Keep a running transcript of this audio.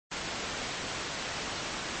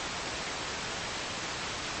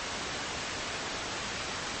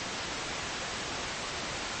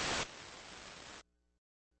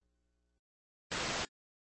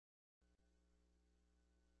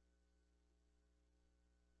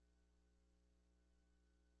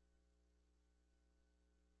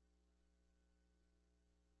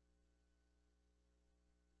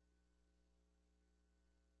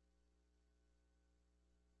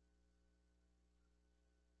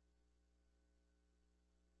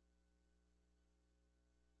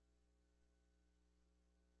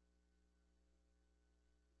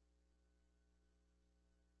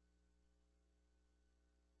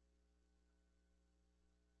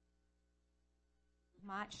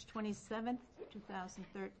March 27th,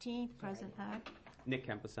 2013. Present are Nick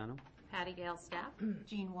Campusano. Patty Gale Staff.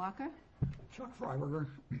 Jean Walker. Chuck Freiberger.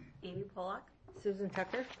 Amy Pollock. Susan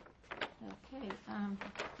Tucker. Okay,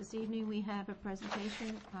 this evening we have a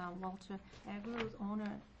presentation. Walter Aguirre's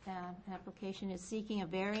owner application is seeking a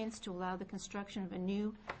variance to allow the construction of a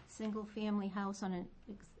new single-family house on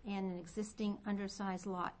an existing undersized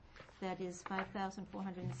lot that is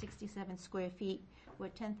 5,467 square feet, where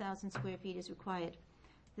 10,000 square feet is required.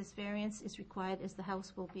 This variance is required as the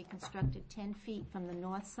house will be constructed 10 feet from the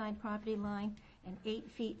north side property line and 8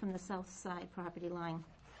 feet from the south side property line,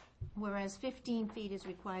 whereas 15 feet is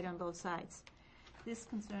required on both sides. This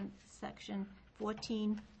concerns section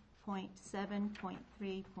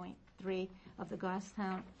 14.7.3.3 of the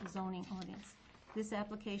Goffstown zoning ordinance. This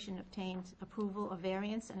application obtained approval of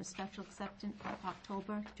variance and a special acceptance in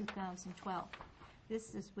October 2012.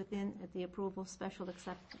 This is within the approval special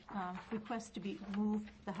request to move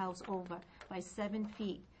the house over by 7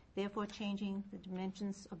 feet, therefore changing the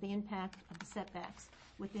dimensions of the impact of the setbacks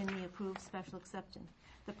within the approved special acceptance.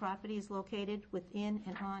 The property is located within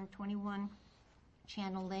and on 21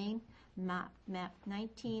 Channel Lane, map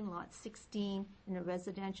 19, lot 16, in the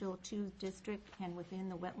residential 2 district and within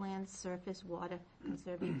the wetlands surface water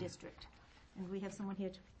conserving district. And we have someone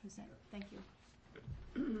here to present. Thank you.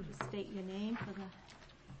 Just state your name for the...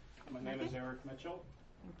 My name is Eric Mitchell.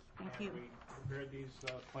 Thank you. We prepared these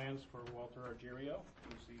plans for Walter Argerio,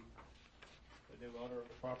 who's the new owner of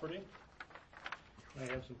the property. I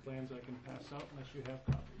have some plans I can pass out unless you have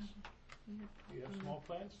copies. Do you have small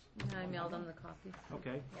plans? I mailed them the copies.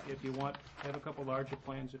 Okay. If you want, I have a couple larger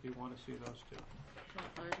plans if you want to see those too.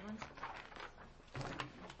 Large ones?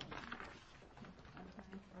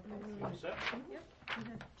 You all set? Yep.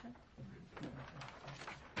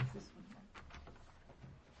 This one.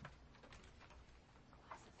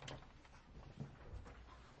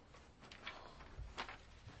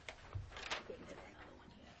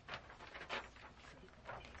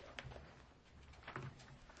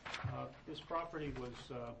 This property was,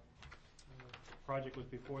 project was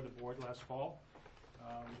before the board last fall.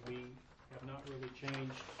 We have not really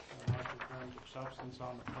changed much in terms of substance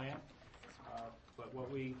on the plan, but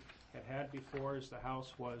what we had before is the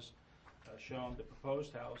house was shown, the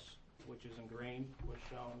proposed house, which is in green, was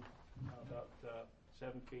shown about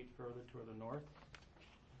 7 feet further toward the north,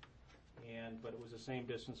 but it was the same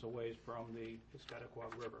distance away from the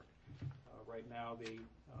Piscataquag River. Right now, the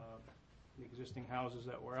existing houses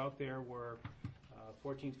that were out there were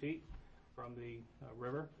 14 feet from the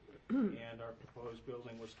river, and our proposed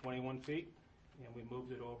building was 21 feet, and we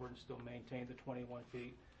moved it over and still maintained the 21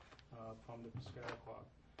 feet from the Piscataquag.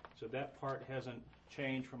 So that part hasn't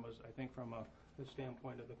changed from, I think, from the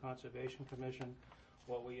standpoint of the Conservation Commission.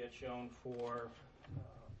 What we had shown for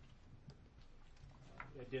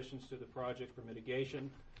additions to the project for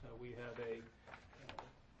mitigation, we have a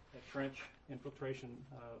trench infiltration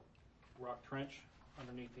rock trench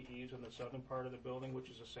underneath the eaves on the southern part of the building, which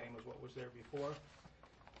is the same as what was there before.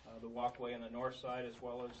 The walkway on the north side, as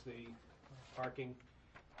well as the parking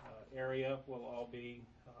area, will all be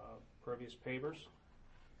pervious pavers.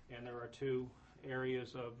 And there are 2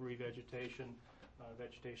 areas of revegetation,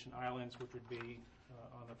 vegetation islands, which would be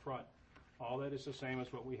on the front. All that is the same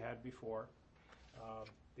as what we had before.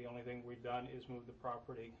 The only thing we've done is move the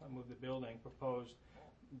building proposed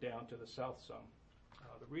down to the south some.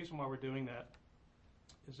 The reason why we're doing that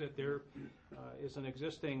is that there is an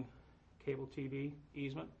existing cable TV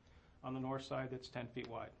easement on the north side that's 10 feet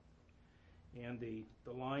wide. And the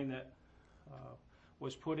line that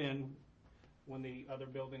was put in when the other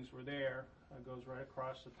buildings were there goes right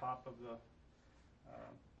across the top of the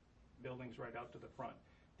buildings right out to the front.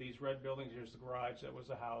 These red buildings, here's the garage, that was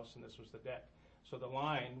the house, and this was the deck. So the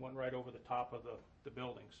line went right over the top of the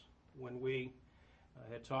buildings. When we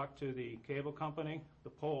had talked to the cable company, the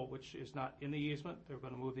pole, which is not in the easement, they were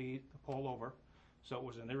going to move the pole over, so it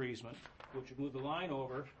was in their easement, which would move the line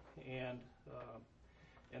over, and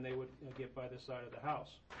they would get by the side of the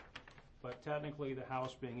house. But technically, the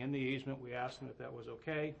house being in the easement, we asked them if that was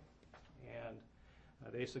okay, and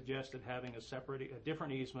they suggested having a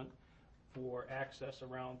different easement for access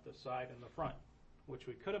around the side and the front, which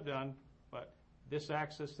we could have done, but this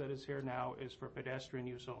access that is here now is for pedestrian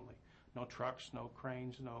use only. No trucks, no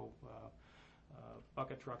cranes, no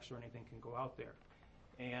bucket trucks or anything can go out there.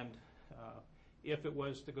 And if it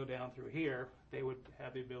was to go down through here, they would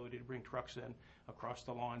have the ability to bring trucks in across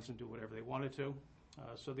the lawns and do whatever they wanted to.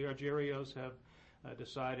 So the Argerios have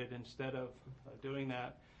decided instead of doing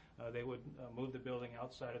that, they would move the building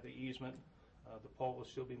outside of the easement. The pole will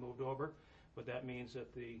still be moved over, but that means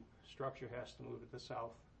that the structure has to move to the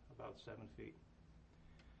south about 7 feet.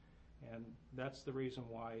 And that's the reason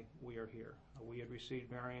why we are here. We had received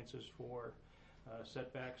variances for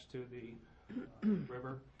setbacks to the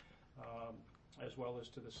river, as well as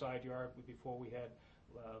to the side yard. Before we had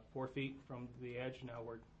 4 feet from the edge, now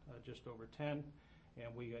we're just over 10.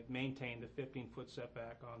 And we had maintained the 15-foot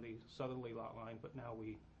setback on the southerly lot line, but now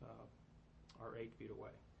we are 8 feet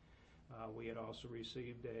away. We had also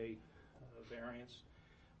received a variance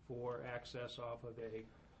for access off of a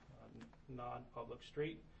non-public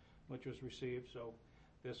street, which was received. So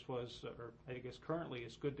this was, or I guess currently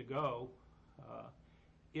it's good to go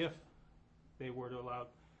if they were to allow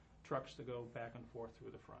trucks to go back and forth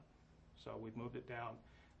through the front. So we've moved it down.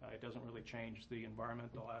 It doesn't really change the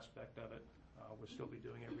environmental aspect of it. We'll still be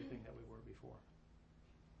doing everything that we were before.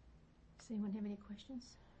 Does anyone have any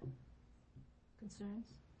questions?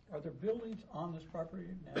 Concerns? Are there buildings on this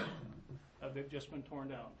property now? They've just been torn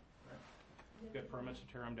down. Got permits to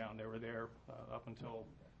tear them down. They were there up until,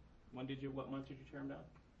 what month did you tear them down?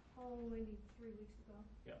 Oh, maybe 3 weeks ago.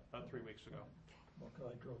 Yeah, about 3 weeks ago. Well,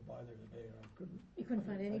 'cause I drove by there today and I couldn't. You couldn't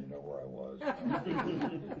find I any? didn't know where I was.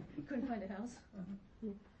 You couldn't find a house?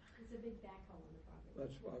 It's a big backhoe on the property.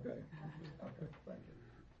 That's, okay, okay, thank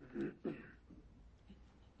you.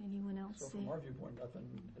 Anyone else So see? from our viewpoint, nothing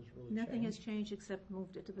has really changed? Nothing has changed except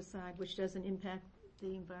moved it to the side, which doesn't impact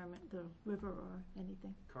the environment, the river or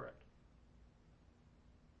anything. Correct.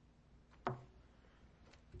 Does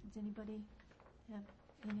anybody have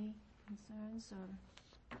any concerns or?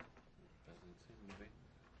 Doesn't seem to be.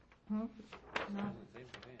 No? Doesn't seem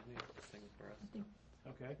to be anything for us. I think,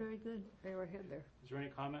 Okay. very good. They were ahead there. Is there any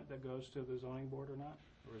comment that goes to the zoning board or not?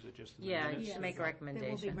 Or is it just the Yeah, minutes? you should make a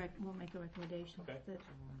recommendation. We'll make a recommendation. Okay. That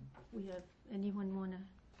we have, anyone want to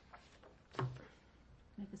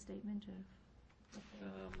make a statement or?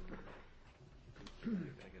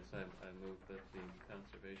 I guess I move that the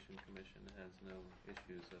Conservation Commission has no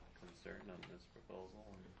issues of concern on this proposal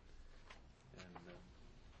and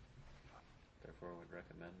therefore would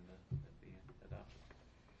recommend that it be adopted.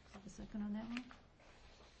 Have a second on that one?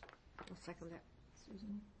 I'll second that.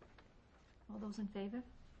 Susan? All those in favor?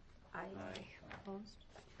 Aye. Opposed?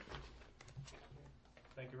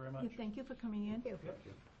 Thank you very much. Yeah, thank you for coming in.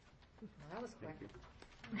 That was quick.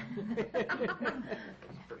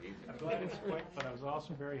 That's pretty easy. I'm glad it's quick, but I was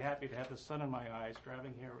also very happy to have the sun in my eyes.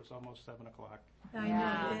 Driving here, it was almost 7 o'clock. I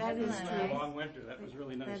Yeah, know, that is that's It was a true. long winter. That was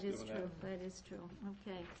really nice That is doing true, that is true.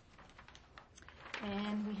 Okay.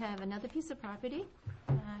 And we have another piece of property.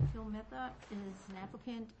 Phil Methot is an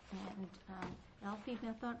applicant, and Alfie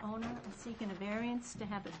Methot, owner, is seeking a variance to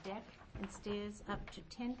have a deck and stairs up to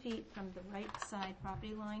 10 feet from the right side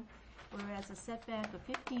property line, whereas a setback of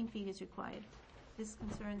 15 feet is required. This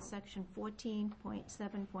concerns section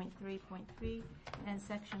 14.7.3.3 and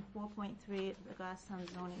section 4.3 of the Goffstown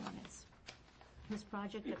zoning ordinance. This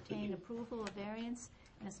project obtained approval of variance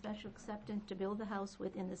and a special acceptance to build the house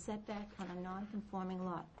within the setback on a non-conforming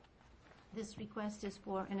lot. This request is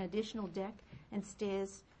for an additional deck and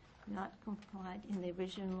stairs not complied in the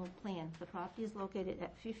original plan. The property is located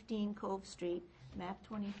at 15 Cove Street, map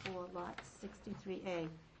 24, lot 63A,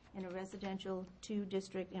 in a residential 2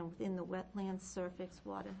 district and within the wetlands surface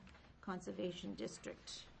water conservation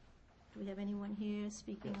district. Do we have anyone here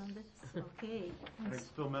speaking on this? Okay. My name's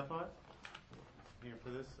Phil Methot, here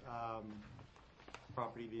for this.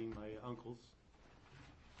 Property being my uncle's.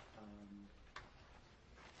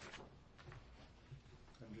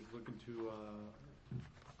 I'm just looking to,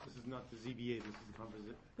 this is not the ZBA, this is the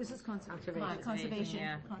This is Conservation. conservation,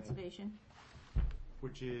 Yeah. conservation.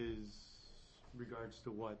 which is regards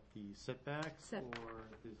to what, the setbacks Set- or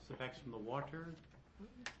the setbacks from the water?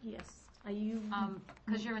 Yes. Are you?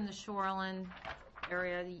 Because you're in the shoreline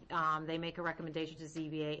area, they make a recommendation to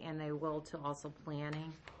ZBA, and they will to also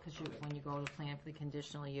planning, because when you go to plan for the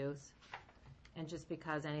conditional use. And just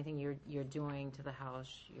because anything you're doing to the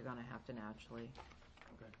house, you're gonna have to naturally.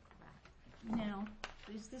 Okay. Now,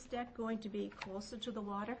 is this deck going to be closer to the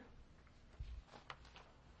water?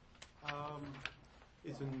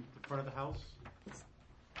 It's in the front of the house.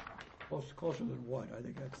 Closer than what? I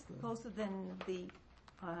think that's the. Closer than the,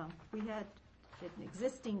 we had an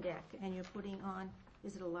existing deck, and you're putting on,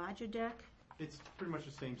 is it a larger deck? It's pretty much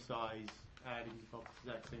the same size, adding about the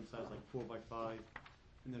exact same size, like 4 by 5,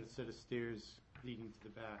 and then a set of stairs leading to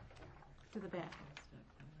the back. To the back?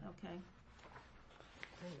 Okay.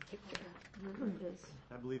 River is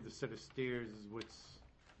I believe the set of stairs is what's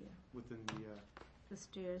Yeah. within the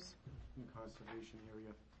stairs. the conservation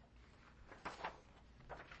area.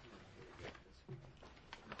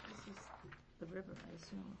 This is the river, I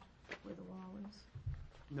assume, where the wall is.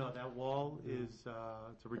 No, that wall is,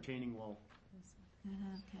 it's a retaining wall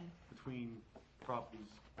Okay. between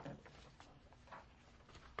properties.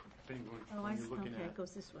 depending on which Oh, one you're looking okay, at. it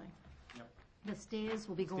goes this way. Yep. The stairs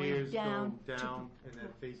will be going Stairs down. go to down, and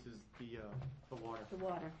that faces the water. The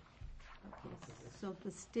water. Okay, so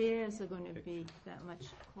the stairs are going to be that much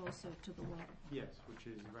closer to the water. Yes, which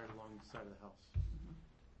is right along the side of the house.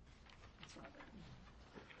 That's all right.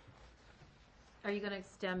 Are you gonna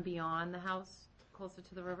extend beyond the house, closer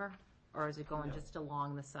to the river? Or is it going No. just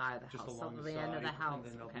along the side of the Just house? along So the the end of the side, house,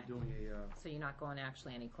 and then I'll okay. be doing So you're not going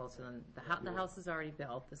actually any closer than, the house is already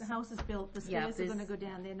built. The house is built, the Yeah, stairs are going to this- go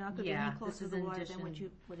down, they're not going to be yeah, any this closer to is the in water than what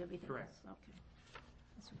addition- what everything is. Correct. Okay.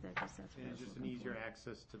 That's what that is, that's what and I it's was just an looking easier for.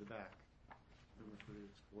 access to the back for the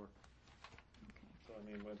explore. Okay. So I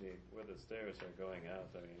mean, where the stairs are going out,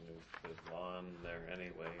 I mean, there's lawn there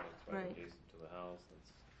anyway, it's right Right. adjacent to the house,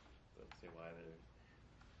 let's see why there's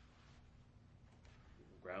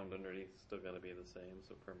ground underneath is still gonna be the same,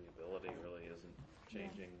 so permeability really isn't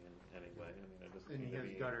changing in any way, I mean, it doesn't And seem he to has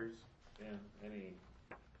be. gutters. Yeah,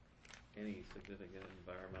 any significant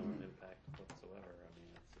environmental impact whatsoever, I mean,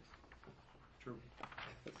 it's just, True.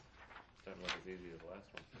 starting to look as easy as the last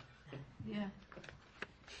one. Yeah.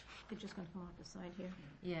 They're just going to come off the side here.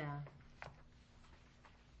 Yeah. It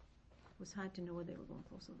was hard to know where they were going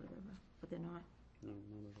closer to the river, but they're not. No,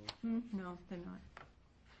 not at all. No, they're not.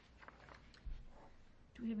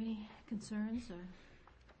 Do we have any concerns, or?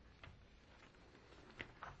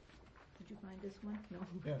 Did you find this one? No.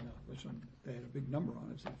 Yeah, no, this one, they had a big number on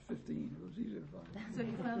it, it said 15, it was easy to find. So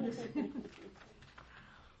you found this?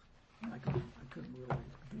 I couldn't really,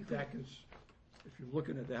 the deck is, if you're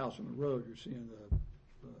looking at the house on the road, you're seeing the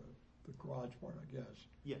garage part, I guess.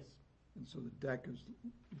 Yes. And so the deck is,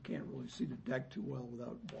 you can't really see the deck too well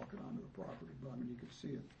without walking onto the property, but I mean, you could see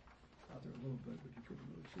it out there a little bit, but you couldn't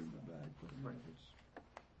really see in the back, but I mean, it's,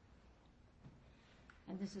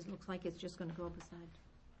 And this looks like it's just going to go beside.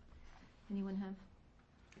 Anyone have?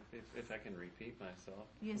 If I can repeat myself,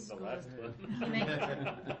 Yes, the go last ahead. one. You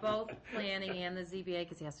make both planning and the ZBA,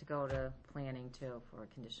 because he has to go to planning too for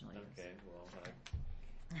conditional use. Okay, well,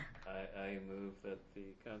 I move that the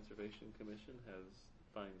Conservation Commission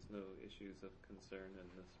finds no issues of concern in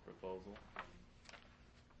this proposal and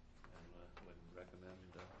would recommend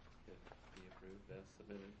it be approved as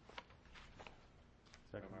submitted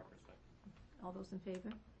from our perspective. All those in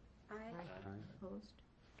favor? Aye. Opposed?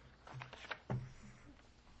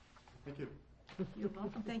 Thank you. You're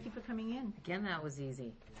welcome. Thank you for coming in. Again, that was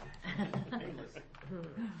easy. Painless.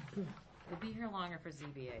 We'll be here longer for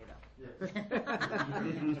ZBA though. Yes.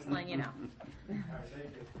 Just letting you know.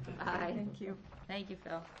 All right, thank you. Bye. Thank you. Thank you,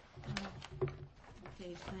 Phil.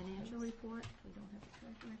 Okay, financial report. We don't have the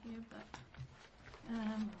treasurer here, but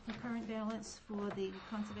the current balance for the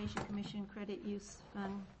Conservation Commission credit use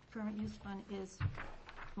fund, current use fund is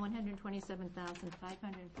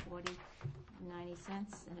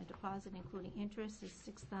 $127,540.90, and a deposit including interest is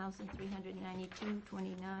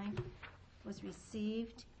 $6,392.29 was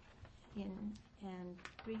received and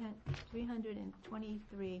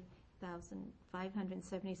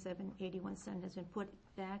 $323,577.81 has been put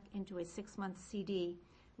back into a 6-month CD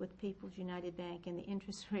with People's United Bank, and the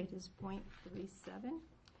interest rate is 0.37.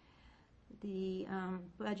 The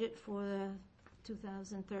budget for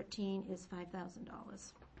 2013 is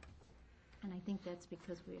 $5,000. And I think that's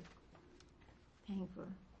because we're paying for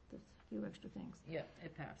the few extra things. Yeah,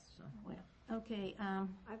 it passed, so. Well, okay, I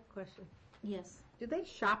have a question. yes. Do they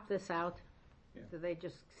shop this out? Yeah. Do they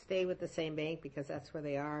just stay with the same bank because that's where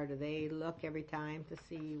they are? Do they look every time to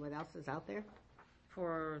see what else is out there?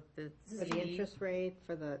 For the For the CD, interest rate,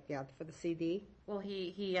 for the CD? well,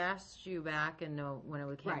 he asked you back and when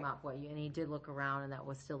it came Right. up, and he did look around, and that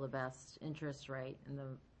was still the best interest rate in the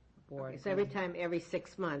board. So every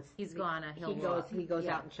 6 months? He's gonna, He goes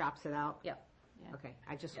yeah. out and shops it out? Yep. Yeah. Okay,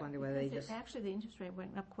 I just Yeah. wonder whether they Because just, actually, the interest rate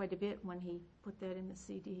went up quite a bit when he put that in the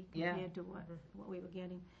CD Yeah. compared to what we were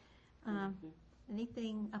getting.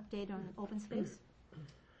 Anything update on open space?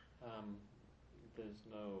 There's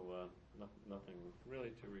nothing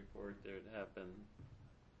really to report. There have been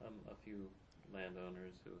a few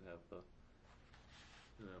landowners who have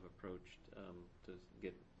approached to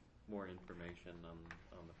get more information on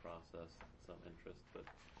the process, some interest, but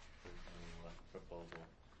there's no proposal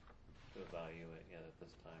to evaluate yet at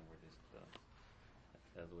this time. We're just,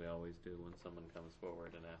 as we always do, when someone comes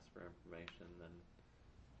forward and asks for information, then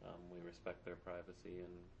we respect their privacy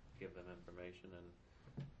and give them information, and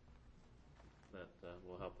that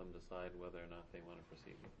will help them decide whether or not they want to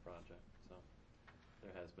proceed with the project. So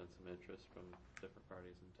there has been some interest from different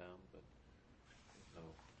parties in town, but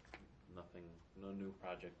no new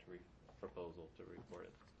project proposal to report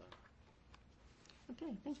at this time.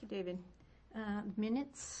 Okay, thank you, David.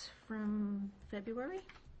 Minutes from February?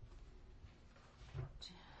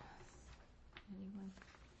 Anyone?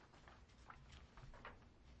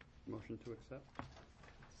 Motion to accept?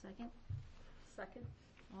 Second? Second.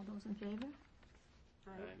 All those in favor?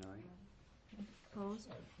 Aye. Aye. Opposed?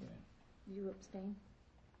 I abstain. You abstain?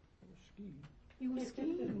 I was skiing. You were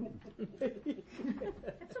skiing.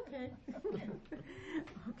 That's okay.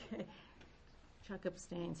 Okay. Chuck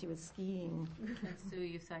abstains, he was skiing. And Sue,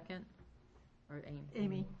 you second? Or Amy?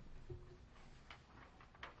 Amy?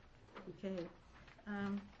 Okay.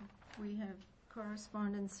 We have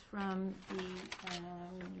correspondence from the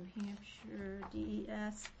New Hampshire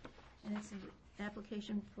DES, and it's an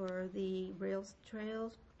application for the rails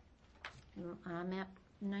trails. Map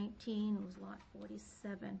 19 was lot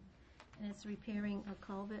 47, and it's repairing a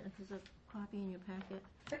culvert. There's a copy in your packet.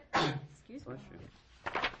 Excuse me. Bless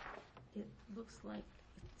you. It looks like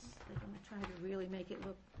they're going to try to really make it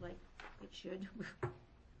look like it should.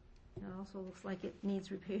 It also looks like it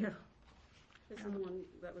needs repair. This is the one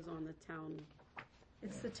that was on the town.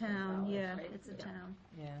 It's the town, yeah, Right? it's the Yeah. town.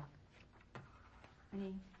 Yeah. Do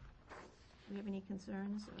you have any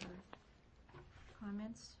concerns or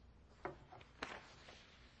comments?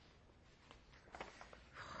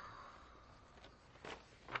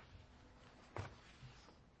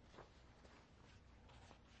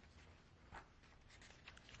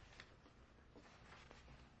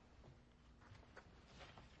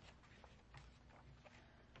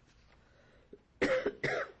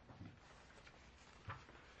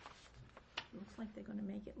 Looks like they're gonna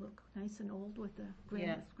make it look nice and old with the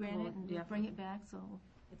Yeah, granite and yeah. bring it back, so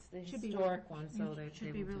It's the Should be historic one, so it they should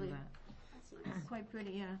they be will do really- that. That's nice. it's quite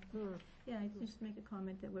pretty, yeah. Yeah, I just make a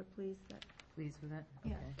comment that we're pleased that, Pleased with it?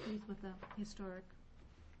 yeah, Okay. pleased with the historic.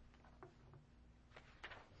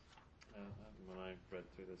 When I read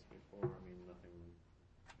through this before, I mean, nothing,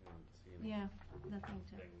 I didn't see anything Yeah, nothing to, that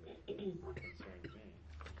concerned me.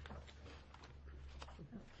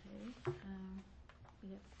 okay. We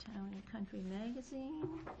have Town and Country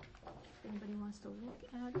Magazine. If anybody wants to look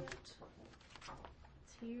at it,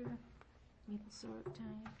 it's here, Maple Syrup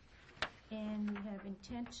Time. And we have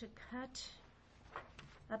Intent to Cut,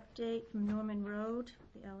 update from Norman Road,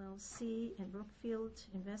 the LLC, and Brookfield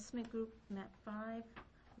Investment Group, map 5,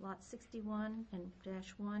 lot 61 and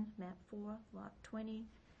 -1, map 4, lot 20,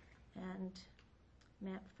 and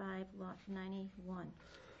map 5, lot 91.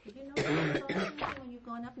 Have you noticed what's all changing when you've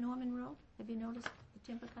gone up Norman Road? Have you noticed the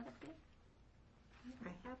timber cut up there?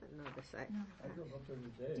 I haven't noticed that. No. I drove up there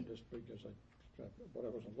today just because what I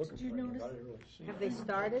wasn't looking Did you for, I notice- didn't really see it. Have they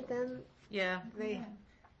started then? Yeah, They, Yeah.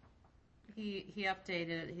 he updated,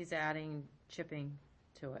 it. He's adding chipping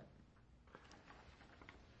to it.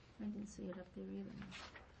 I didn't see it up there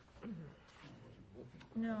either.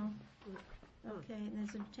 No. Okay, and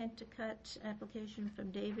there's intent to cut application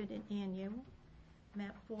from David and Ann Yule,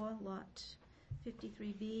 map 4, lot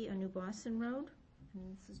 53B on New Boston Road.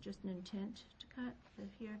 And this is just an intent to cut. They're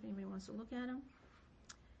here if anybody wants to look at them.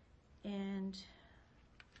 And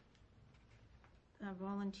a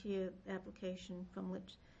volunteer application from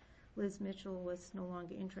Liz Mitchell was no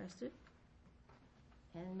longer interested.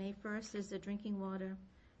 And May 1st is the Drinking Water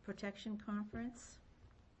Protection Conference,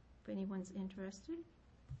 if anyone's interested.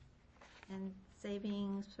 And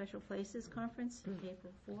Saving Special Places Conference,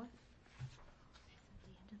 April 4th.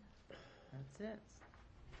 That's it.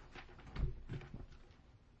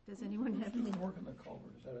 Does anyone have Who's any? doing work in the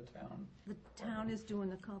culvert? Is that a town? The town is doing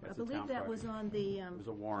the culvert. I That's a believe town that was project. on the, It was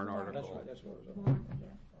a warrant warrant. That's article. right, that's what it was. Warrant, yeah.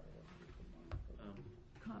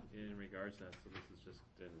 In regards to that, so this is just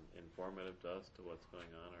informative to us to what's going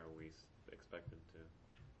on, or are we expected to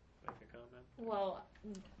make a comment? Well,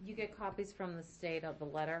 you get copies from the state of the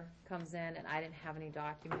letter comes in, and I didn't have any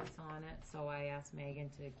documents on it, so I asked Megan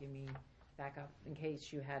to give me backup in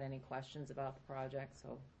case you had any questions about the project,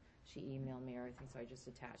 so she emailed me everything, so I just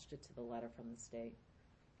attached it to the letter from the state.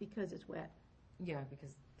 because it's wet. Yeah,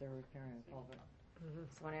 because they're repairing a culvert.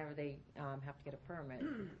 So whenever they have to get a permit,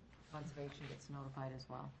 conservation gets notified as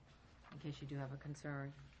well, in case you do have a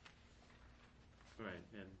concern. Right,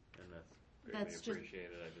 and that's That's greatly just-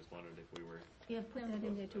 appreciated, I just wondered if we were Yeah, put that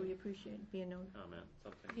in there too, we appreciate it, be a note. comment,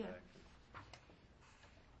 something Yeah. back.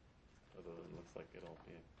 Although it looks like it'll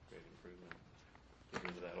be a great improvement. Get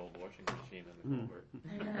rid of that old washing machine in the culvert.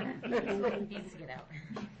 Needs to get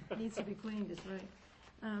out. Needs to be cleaned, is right.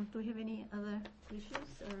 Do we have any other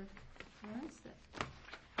issues or warrants that?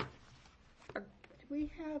 do we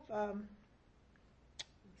have,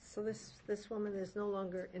 so this woman is no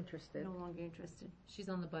longer interested? No longer interested. She's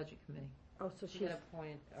on the budget committee. Oh, so She she's, got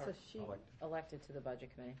appointed, so or she, elected to the budget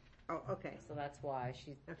committee. oh, okay, So that's why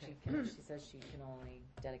she Okay. she says she can only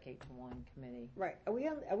dedicate to one committee. right. Are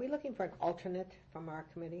we looking for an alternate from our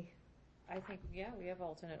committee? I think, yeah, we have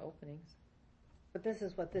alternate openings. But this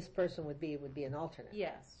is what this person would be an alternate.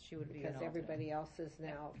 Yes, she would be an Because alternate. everybody else is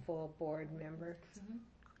now full board member.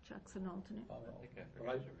 Chuck's an alternate. I'll- I think I But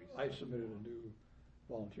forgot to reset. I submitted a new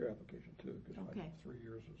volunteer application too, because my Okay. 3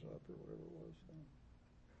 years was up or whatever it was. So.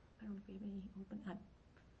 I don't know if we have any open,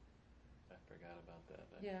 I forgot about that.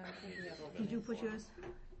 Yeah, I think we have open. did you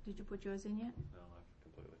put yours in yet? No, I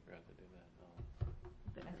completely forgot to do that, no.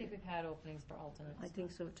 But I think we've had openings for alternates. I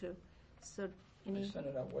think so too. So, I any, sent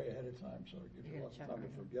it out way ahead of time, so it gives You're you gonna lots of check time to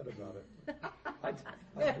right now. forget about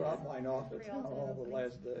it. I dropped mine off at town hall the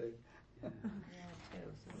last day. Yeah,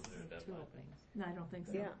 two, so Was there a we have two deadline? openings. no, I don't think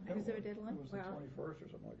so. Yeah. Is there a deadline? It was the Well- 21st or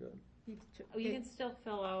something like that. Oh, you can still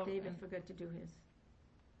fill out. David and- forgot to do his.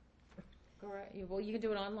 Correct. Well, you can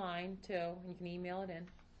do it online too, and you can email it in.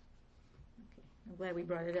 Okay, I'm glad we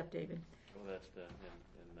brought it up, David. Well, that,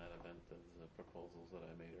 in that event, the proposals that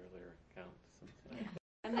I made earlier count since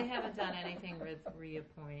And they haven't done anything with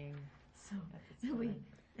reappointing So, at this do we time.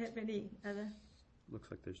 have any other, Looks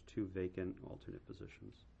like there's 2 vacant alternate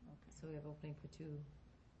positions. So we have opening for two.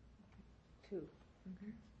 Two.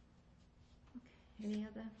 any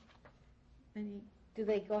other, any, Do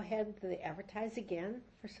they go ahead, do they advertise again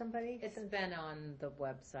for somebody? It's since- been on the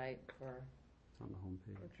website for, On the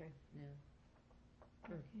homepage. Okay. yeah.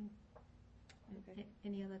 okay.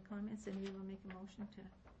 Any other comments? Anybody will make a motion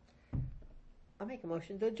to? I'll make a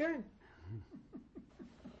motion to adjourn.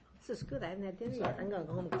 This is good, I haven't had dinner yet. I'm gonna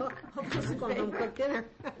go home and cook. I'm going home and cook dinner.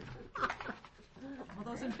 All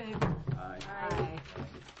those in favor? Aye.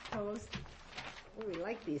 Opposed? Oh, we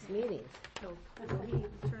like these meetings. So, will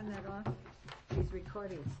we turn that off? He's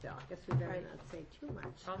recording still. I guess we better not say too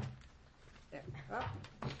much. Oh. There. Oh.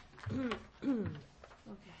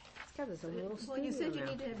 Okay. It's got us a little Well, you said you studio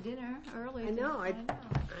now. need to have dinner early. I know, I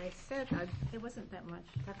said It wasn't that much.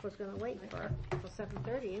 Chuck was gonna wait for till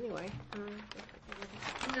 7:30 anyway.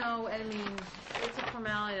 No, I mean, it's a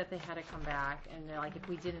formality that they had to come back, and they're like, if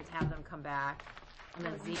we didn't have them come back, and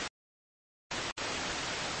then